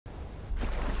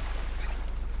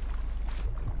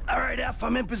right, F,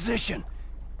 I'm in position.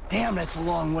 Damn, that's a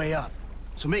long way up.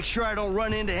 So make sure I don't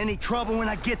run into any trouble when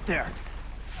I get there.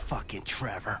 Fucking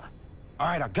Trevor. All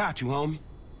right, I got you, homie.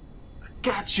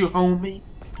 Got you, homie.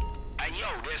 Hey, yo,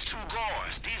 there's 2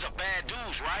 guards. These are bad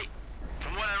dudes, right?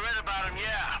 From what I read about them,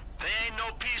 yeah. They ain't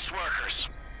no peace workers.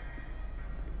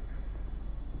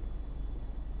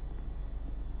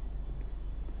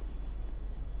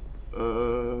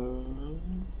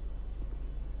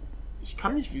 Ich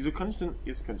kann nicht. Wieso kann ich denn...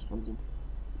 Jetzt kann ich ranzoomen.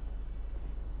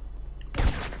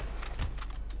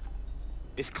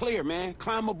 It's clear, man.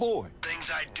 Climb aboard. Things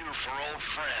I do for old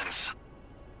friends.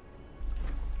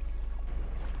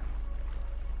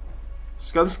 Das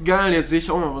ist ganz geil. Jetzt sehe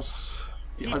ich auch mal was...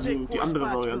 Also die andere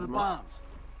Variante macht.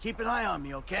 Keep an eye on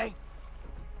me, okay?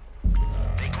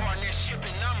 They calling their ship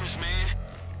in numbers, man.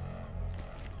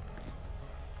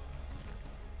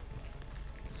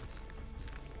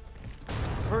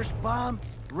 First bomb,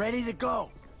 ready to go.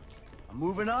 I'm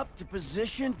moving up to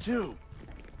position 2.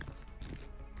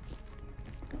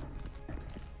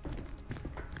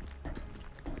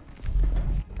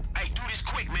 Hey, do this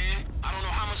quick, man. I don't know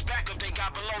how much backup they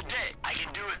got below deck. I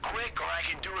can do it quick or I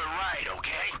can do it right,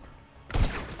 okay?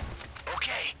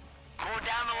 Okay, going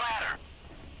down the ladder.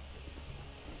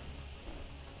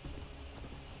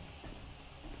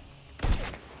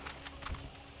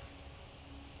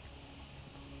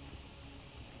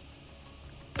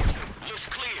 Looks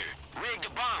clear. Rig the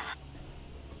bomb.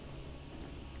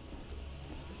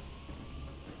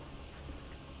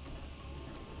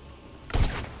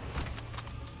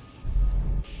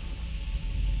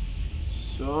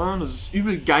 So, das ist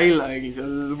übel geil eigentlich.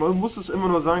 Also man muss es immer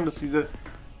nur sagen, dass diese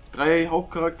 3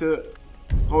 Hauptcharaktere,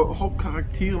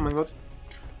 mein Gott,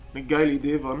 eine geile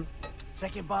Idee waren.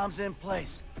 Second bomb's in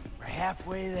place. We're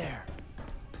halfway there.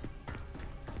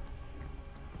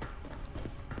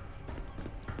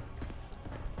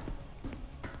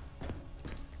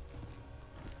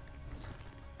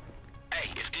 Hey,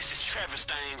 if this is Trevor's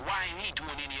thing, why ain't he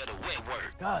doing any of the wet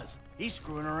work? 'Cause he's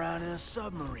screwing around in a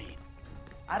submarine.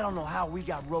 I don't know how we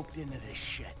got roped into this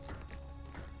shit.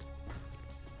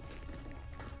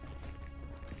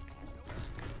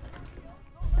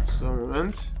 So,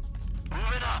 Moment.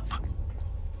 Moving up.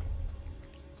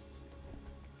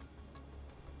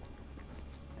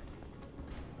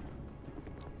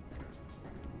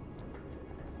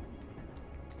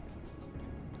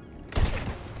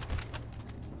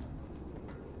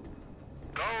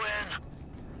 Go in.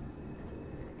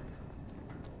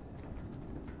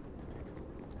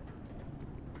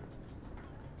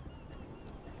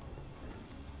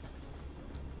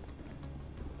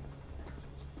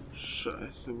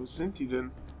 Scheiße, wo sind die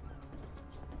denn?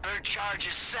 Third charge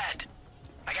is set.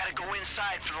 I gotta go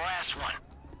inside for the last one.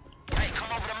 Hey,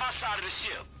 come over to my side of the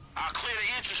ship. I'll clear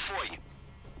the entrance for you.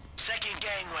 Second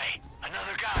gangway.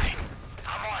 Another guy.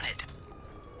 I'm on it.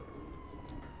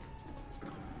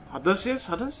 Hat das jetzt?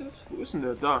 Hat das jetzt? Wo ist denn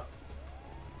der? Da.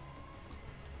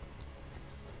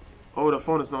 Oh, da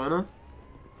vorne ist noch einer.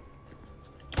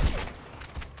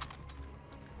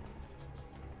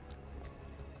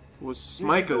 Wo ist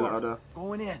Michael, Alter?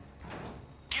 Going in.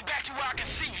 Get back to where I can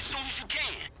see you as soon as you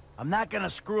can. I'm not gonna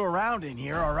screw around in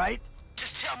here, all right?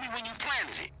 Just tell me when you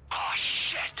planted it. Oh,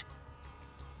 shit.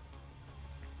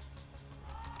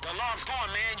 The alarm's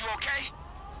going, man. You okay?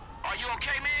 Are you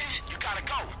okay, man? You gotta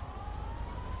go.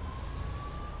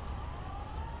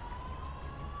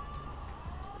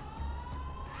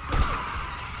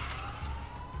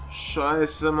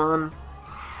 Scheiße, Mann.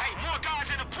 Hey, more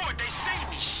guys in the port. They see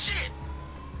me. Shit.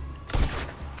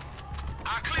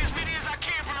 I'll clear as many as I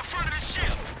can from the front of the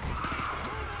ship.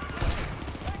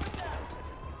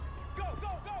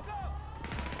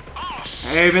 Oh,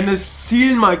 shit. Ey, wenn das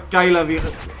Ziel mal geiler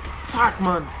wäre. Zack,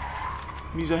 Mann.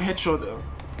 Dieser Headshot, ey.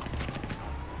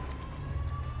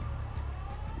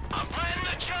 I'm planning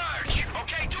a charge.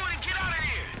 Okay, do it and get out of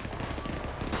here.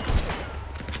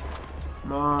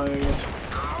 Mein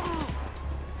Gott.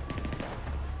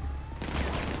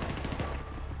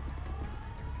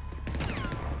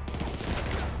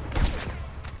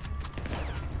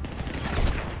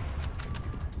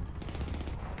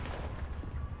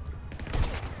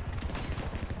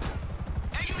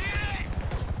 Hey, you hear that?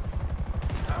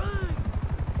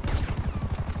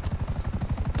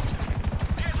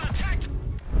 There's an attack.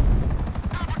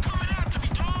 Albert coming after me,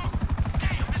 dog.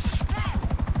 Damn, this is screwed.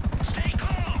 Stay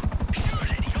calm. Shoot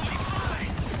it. You'll be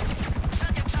fine.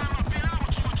 Second time I've been out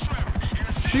with you and Trevor. And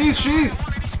the second Schieß, time schieß.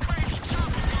 one of these crazy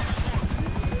choppers coming for me.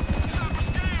 Choppers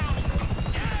down.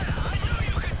 Yeah, I knew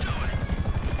you could do it.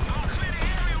 I'll clear the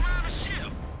area around the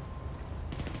ship.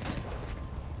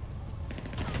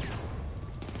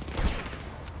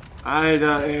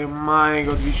 Alter, ey, mein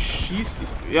Gott, wie schieß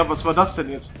ich... Ja, was war das denn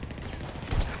jetzt?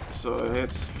 So,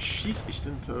 jetzt, wie schieß ich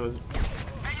denn teilweise?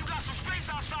 Hey, you got some space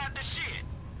outside this shit.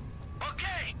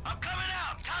 Okay, I'm coming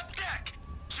out, top deck.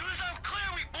 Soon as I'm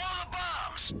clear, we blow the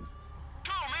bombs.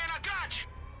 Go, man, I got you.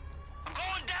 I'm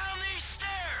going down these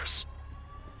stairs.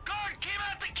 Guard came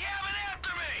out the cabin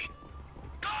after me.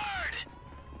 Guard!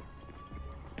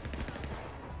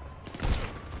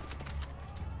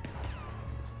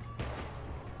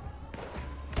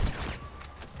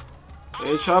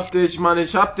 Ich hab dich, Mann,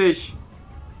 ich hab dich.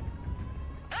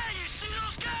 Hey, you see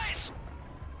those guys?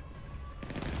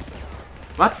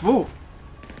 Was, wo?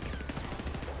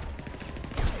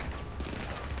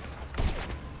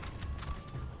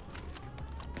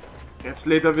 Jetzt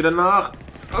lädt er wieder nach.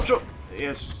 Komm schon.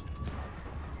 Yes.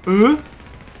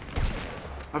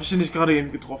 Hab ich den nicht gerade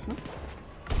eben getroffen?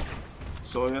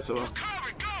 So, jetzt aber.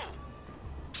 Cover, go!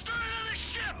 Start another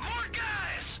ship, more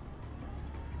guys!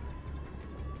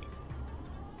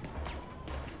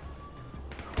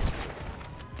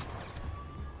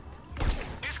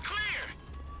 It's clear!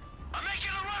 I'm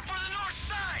making a run for the north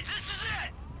side! This is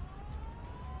it!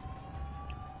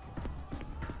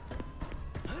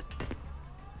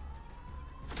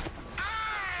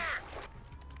 Ah!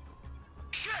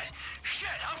 Shit,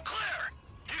 I'm clear!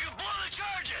 You can blow the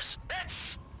charges!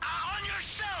 That's on your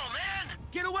cell, man!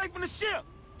 Get away from the ship!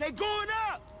 They going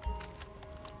up!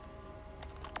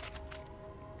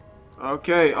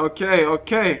 Okay, okay,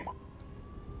 okay.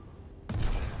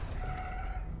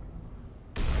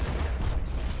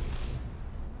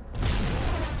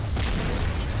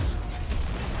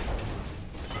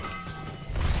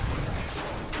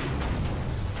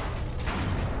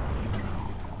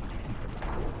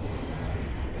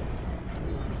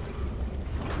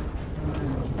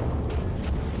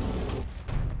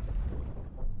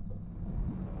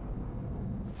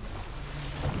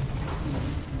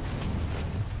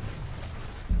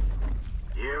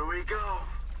 Here we go.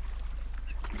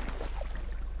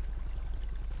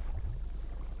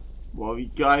 Boah,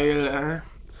 wie geil,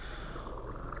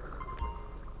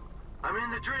 I'm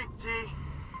in the drink, T.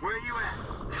 Where you at?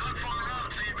 Not far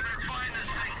out, so you better find this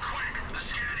thing quick. The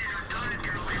scanner dive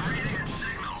gear will be reading its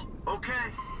signal.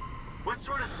 Okay. What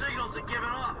sort of signals it giving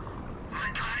off? The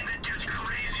kind that gets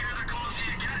crazier the closer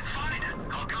you get. Find it.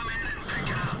 I'll come in and pick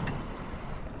it up.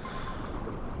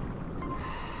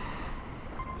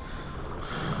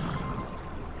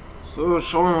 So,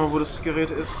 schauen wir mal, wo das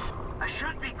Gerät ist. I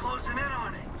should be closing in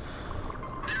on it.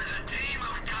 There's a team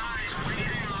of guys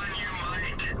waiting on you,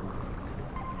 Mike.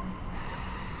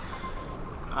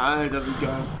 Alter, wie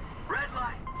geil. Red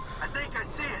light. I think I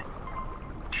see it.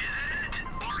 Is it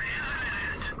or isn't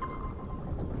it?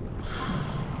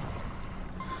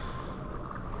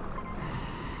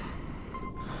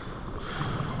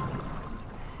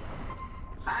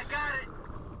 I got it.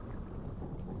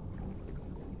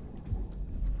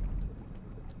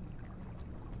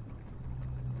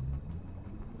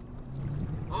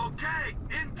 Okay,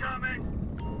 incoming.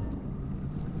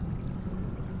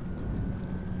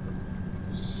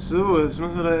 So, jetzt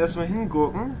müssen wir da erstmal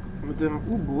hingurken mit dem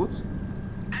U-Boot.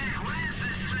 Hey, what is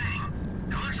this thing?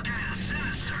 It looks kind of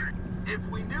sinister. If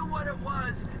we knew what it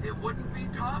was, it wouldn't be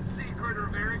top secret or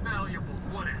very valuable,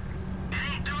 would it? It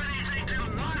ain't doing anything to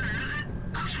the water, is it?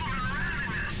 I'm swimming around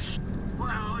in this.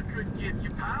 Well, it could give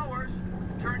you powers,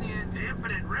 turn you into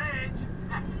infinite rage.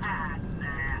 Nah,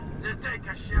 just take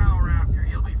a shower after,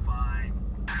 you'll be fine.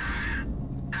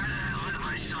 How did I let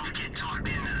myself get talked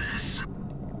into this?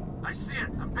 I see it.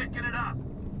 I'm picking it up.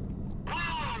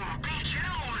 Whoa! Be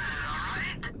gentle with it,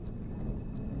 alright?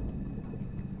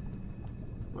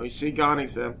 Oh, ich sehe gar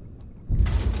nichts, ey.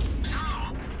 So,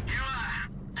 am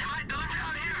I done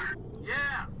down here?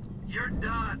 Yeah, you're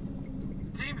done.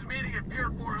 Team's meeting at Pier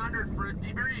 400 for a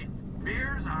debrief.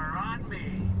 Beers are on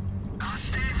me. I'll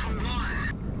stay for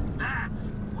one. That's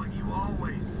what you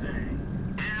always say.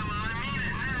 Yeah, well, I mean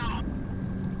it now.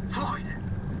 Floyd,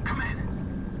 come in.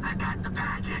 I got the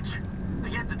package. I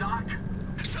get the doc?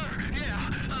 Sir, yeah,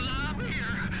 I'm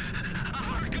here. I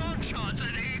heard gunshots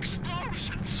and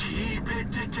explosions. Keep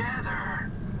it together.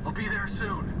 I'll be there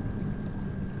soon.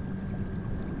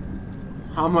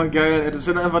 Hammergeil, ey. Das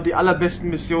sind einfach die allerbesten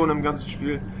Missionen im ganzen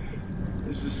Spiel.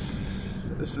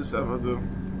 Es ist einfach so.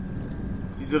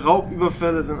 Diese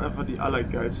Raubüberfälle sind einfach die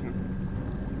allergeilsten.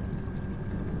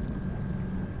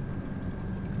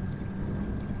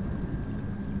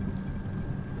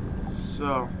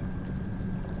 So.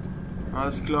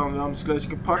 Alles klar, wir haben es gleich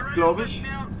gepackt, glaube ich.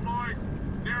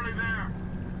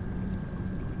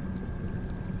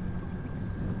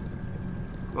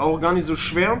 War auch gar nicht so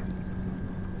schwer.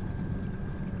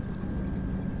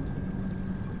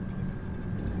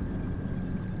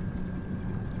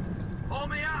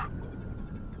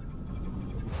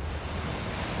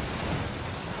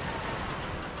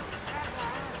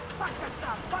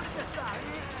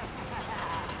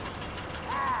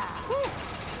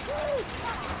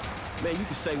 Man, you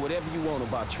can say whatever you want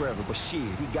about Trevor, but shit,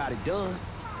 he got it done.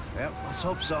 Yep, let's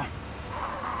hope so.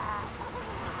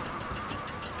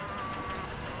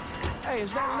 Hey,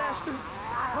 is that Lester?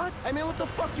 What? Hey, man, what the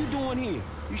fuck you doing here?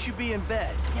 You should be in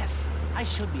bed. Yes, I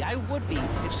should be. I would be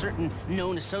if certain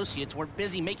known associates were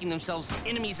busy making themselves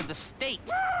enemies of the state.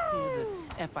 You know,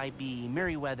 the FIB,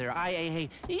 Merryweather, IAA.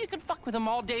 You can fuck with them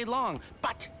all day long.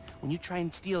 But when you try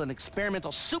and steal an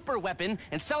experimental super weapon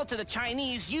and sell it to the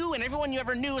Chinese, you and everyone you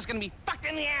ever knew is gonna be fucked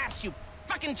in the ass, you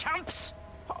fucking chumps!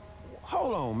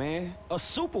 Hold on, man. A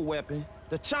super weapon?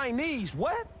 The Chinese,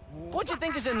 what? What you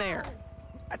think is in there?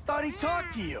 I thought he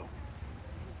talked to you.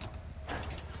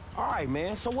 All right,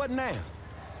 man, so what now?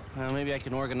 Well, maybe I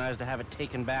can organize to have it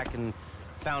taken back and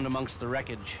found amongst the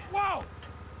wreckage. Whoa!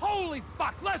 Holy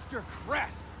fuck, Lester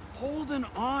Crest! Holding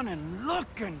on and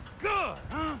looking good,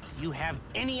 huh? Do you have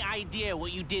any idea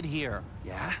what you did here?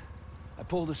 Yeah? I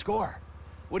pulled a score.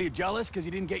 What, are you jealous because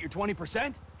you didn't get your 20%?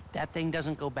 If that thing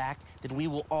doesn't go back, then we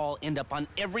will all end up on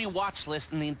every watch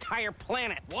list in the entire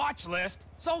planet. Watch list?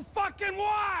 So fucking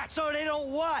what? So they don't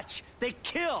watch, they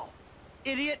kill.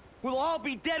 Idiot, we'll all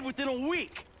be dead within a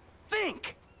week.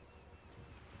 Think!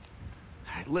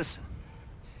 All right, listen.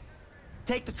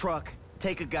 Take the truck,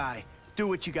 take a guy, do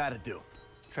what you gotta do.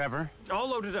 Trevor? All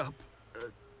loaded up.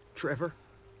 Trevor?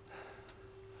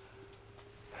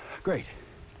 Great.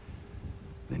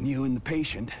 Then you and the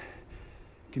patient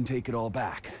can take it all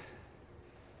back.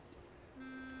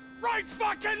 Right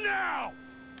fucking now!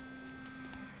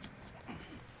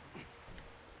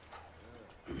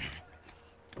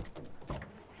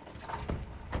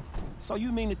 So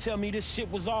you mean to tell me this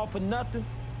shit was all for nothing?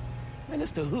 Man,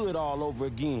 it's the hood all over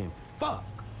again. Fuck.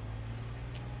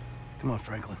 Come on,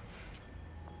 Franklin.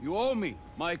 You owe me,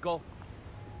 Michael.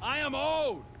 I am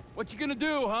owed. What you gonna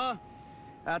do, huh?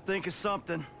 I'll think of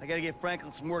something. I gotta get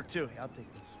Franklin some work, too. I'll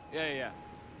take this. Yeah.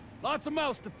 Lots of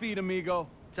mouths to feed, amigo.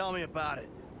 Tell me about it.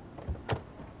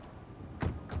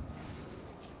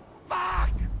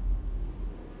 Fuck!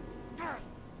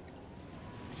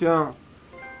 Tja.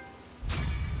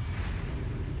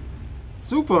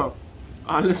 Super.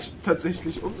 Alles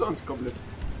tatsächlich umsonst komplett.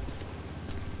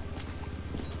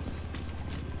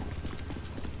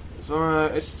 Das haben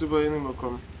wir echt super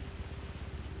hinbekommen.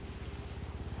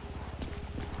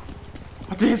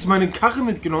 Hat der jetzt meine Karre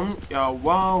mitgenommen? Ja,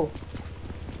 wow.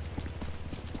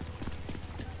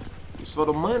 Das war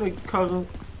doch meine Karre.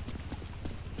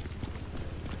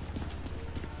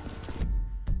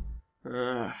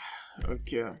 Ah,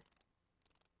 okay.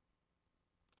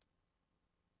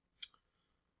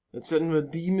 Jetzt hätten wir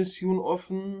die Mission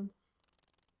offen.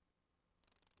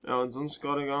 Ja, und sonst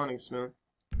gerade gar nichts mehr.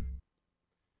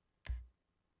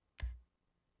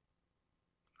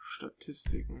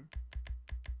 Statistiken.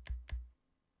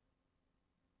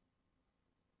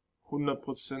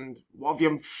 100%. Wow, wir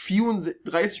haben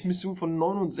 34 Missionen von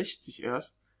 69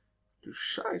 erst. Du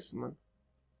Scheiße, Mann.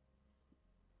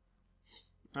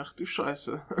 Ach du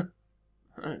Scheiße.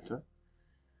 Alter.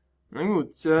 Na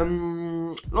gut,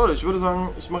 Leute, ich würde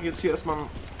sagen, ich mache jetzt hier erstmal einen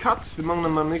Cut. Wir machen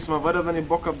dann beim nächsten Mal weiter. Wenn ihr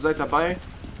Bock habt, seid dabei.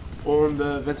 Und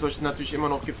wenn es euch natürlich immer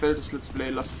noch gefällt, das Let's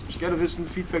Play, lasst es mich gerne wissen,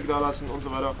 Feedback da lassen und so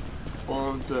weiter.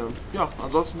 Und ja,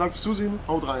 ansonsten danke fürs Zusehen,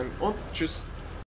 haut rein und tschüss.